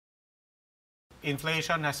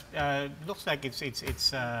inflation has looks like it's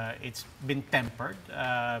been tempered.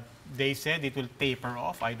 They said it will taper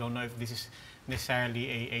off. I don't know if this is necessarily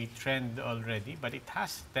a trend already, but it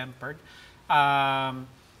has tempered.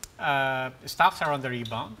 Stocks are on the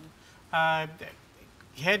rebound.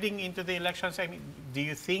 Heading into the elections, I mean, do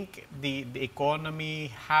you think the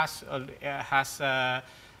economy has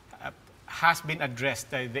been addressed,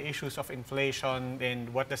 the issues of inflation,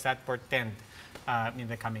 and what does that portend in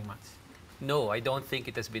the coming months? No, I don't think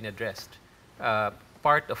it has been addressed.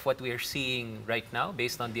 Part of what we are seeing right now,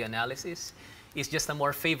 based on the analysis, is just a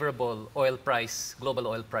more favorable oil price, global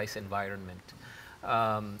oil price environment.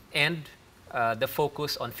 And the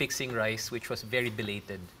focus on fixing rice, which was very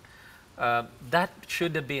belated. That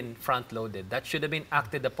should have been front-loaded. That should have been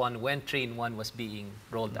acted upon when Train 1 was being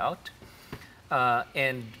rolled out.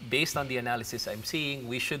 And based on the analysis I'm seeing,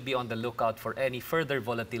 we should be on the lookout for any further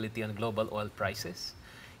volatility on global oil prices.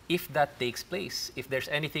 If that takes place, if there's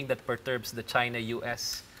anything that perturbs the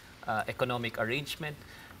China-US economic arrangement,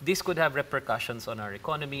 this could have repercussions on our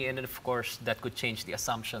economy, and of course, that could change the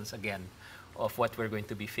assumptions again of what we're going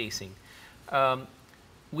to be facing.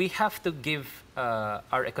 We have to give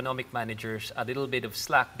our economic managers a little bit of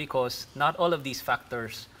slack because not all of these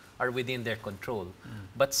factors are within their control.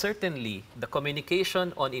 But certainly, the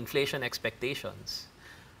communication on inflation expectations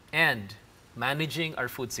and managing our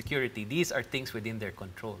food security, these are things within their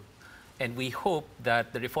control. And we hope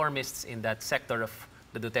that the reformists in that sector of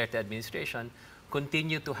the Duterte administration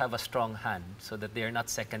continue to have a strong hand so that they are not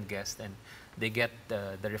second-guessed and they get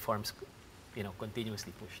the reforms,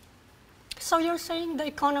 continuously pushed. So you're saying the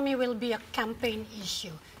economy will be a campaign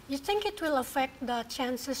issue. You think it will affect the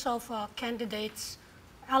chances of candidates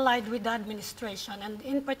allied with the administration, and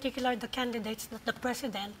in particular the candidates that the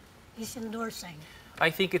president is endorsing? I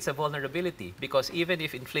think it's a vulnerability because even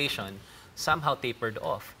if inflation somehow tapered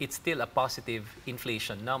off, it's still a positive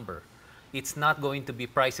inflation number. It's not going to be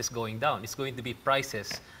prices going down. It's going to be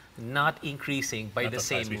prices not increasing by the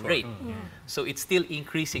same rate. So it's still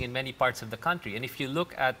increasing in many parts of the country. And if you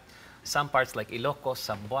look at some parts like Ilocos,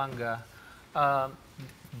 Zamboanga,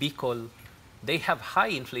 Bicol, they have high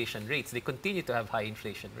inflation rates. They continue to have high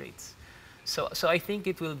inflation rates. So I think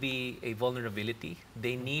it will be a vulnerability.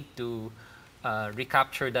 They need to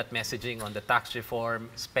recapture that messaging on the tax reform,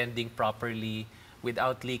 spending properly,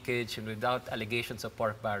 without leakage and without allegations of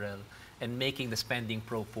pork barrel, and making the spending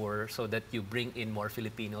pro-poor so that you bring in more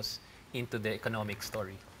Filipinos into the economic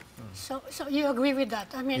story. So you agree with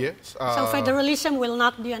that? I mean, yes, so federalism will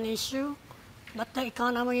not be an issue, but the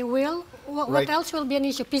economy will? What else will be an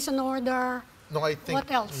issue? Peace and order? No, I think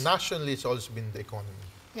what else? nationally it's always been the economy.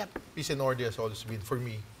 Yep. Peace and order has always been, for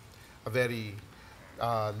me, a very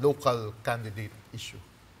local candidate issue.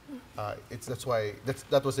 That's why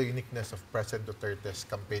that was the uniqueness of President Duterte's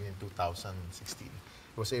campaign in 2016.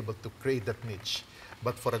 He was able to create that niche.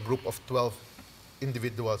 But for a group of 12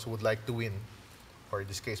 individuals who would like to win, or in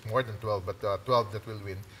this case more than 12, but 12 that will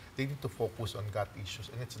win, they need to focus on gut issues,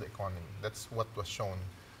 and it's the economy. That's what was shown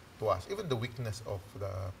to us. Even the weakness of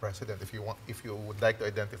the president, if you would like to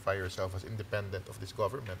identify yourself as independent of this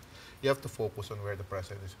government, you have to focus on where the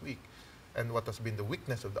president is weak. And what has been the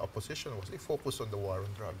weakness of the opposition was they focused on the war on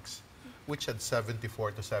drugs, which had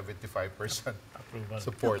 74 to 75%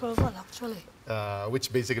 support. Approval, actually.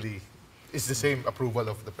 Which basically is the same approval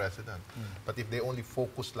of the president. But if they only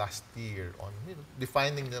focused last year on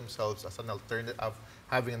defining themselves as an alternative,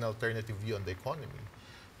 having an alternative view on the economy,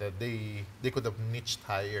 that they could have niched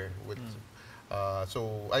higher. With,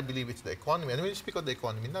 so I believe it's the economy. And when you speak of the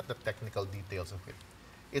economy, not the technical details of it.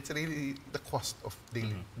 It's really the cost of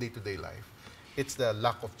day-to-day life. It's the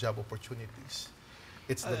lack of job opportunities.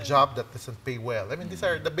 It's the job that doesn't pay well. I mean, these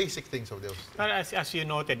are the basic things of those. As you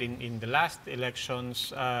noted in the last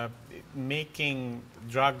elections, making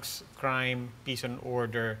drugs, crime, peace and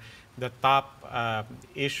order the top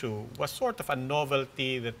issue was sort of a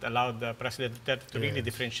novelty that allowed the president to really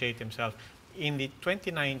differentiate himself. In the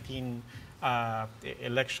 2019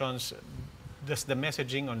 elections, does the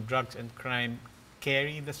messaging on drugs and crime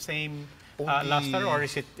carry the same luster, or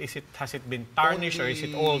has it been tarnished, or is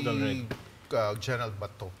it old already? General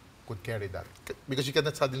Bato could carry that, because you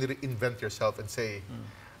cannot suddenly reinvent yourself and say,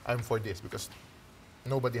 I'm for this, because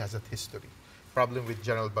nobody has that history. Problem with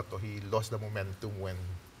General Bato, he lost the momentum when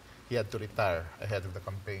he had to retire ahead of the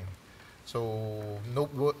campaign. So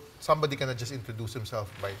somebody cannot just introduce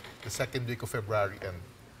himself by the second week of February and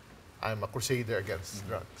I'm a crusader against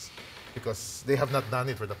drugs, because they have not done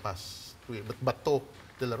it for the past 2 years. But Bato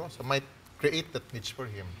de la Rosa might create that niche for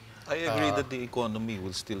him. I agree that the economy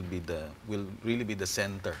will still be will really be the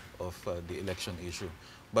center of the election issue.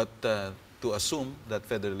 But To assume that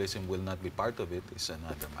federalism will not be part of it is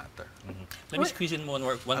another matter. Let me squeeze in one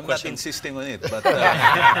I'm question. not insisting on it, but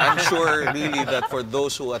I'm sure really that for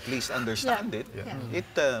those who at least understand it, it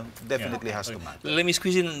definitely has to matter. Let me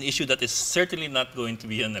squeeze in an issue that is certainly not going to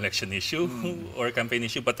be an election issue or a campaign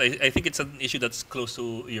issue, but I think it's an issue that's close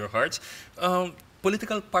to your hearts.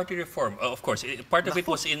 Political party reform, of course, part of it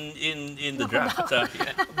was in the draft.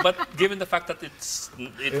 But given the fact that it's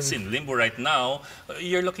in limbo right now,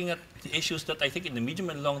 you're looking at issues that I think in the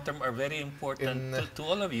medium and long term are very important to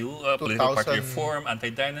all of you. Political party reform,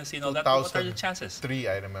 anti-dynasty, and all that. What are the chances? 2003,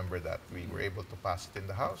 I remember that we were able to pass it in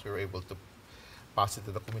the House. We were able to pass it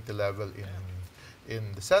to the committee level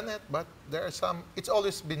in the Senate. But there are some. It's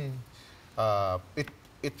always been.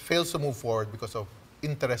 It fails to move forward because of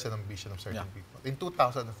interest and ambition of certain people. In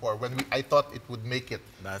 2004, when I thought it would make it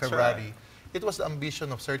February, it was the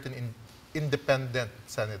ambition of certain independent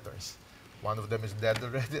senators. One of them is dead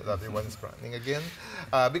already, the other one is running again.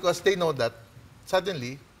 Because they know that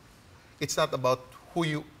suddenly, it's not about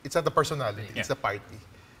it's not the personality, it's the party.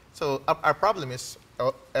 So our problem is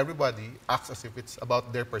everybody acts as if it's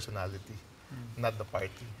about their personality, not the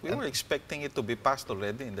party. We were expecting it to be passed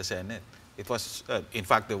already in the Senate. It was, in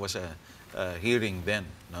fact, there was a hearing then,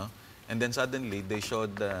 no? And then suddenly they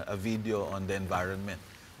showed a video on the environment,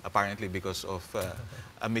 apparently because of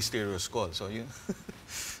a mysterious call. So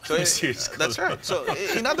that's right. So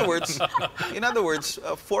in other words,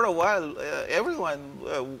 for a while, everyone,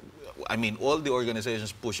 I mean, all the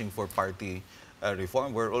organizations pushing for party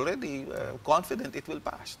reform were already confident it will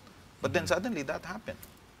pass. But then suddenly that happened.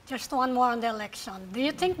 Just one more on the election. Do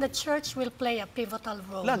you think the church will play a pivotal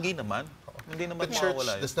role? Lagi naman. Hindi naman the church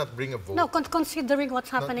mawawala does not bring a vote. No, considering what's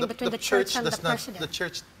happening between the church and the president. The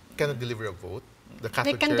church cannot deliver a vote. The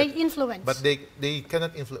Catholic Can Church, they influence? But they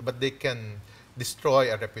cannot influence. But they can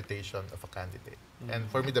destroy a reputation of a candidate. And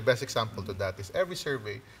for me, the best example to that is every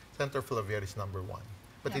survey, Senator Flavier is #1,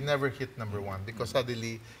 but he never hit #1 because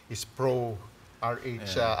suddenly his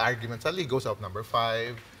pro-RH argument suddenly goes up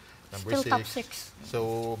 #5. Still 6. top 6.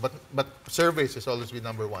 So, but surveys has always been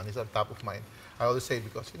 #1. It's on top of mind. I always say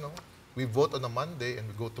because we vote on a Monday and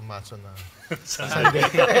we go to mass on a Sunday,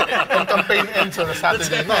 and campaign ends on a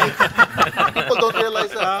Saturday night. People don't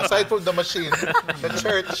realize that. Aside from the machine, the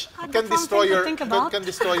church can destroy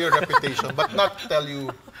your reputation, but not tell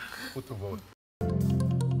you who to vote.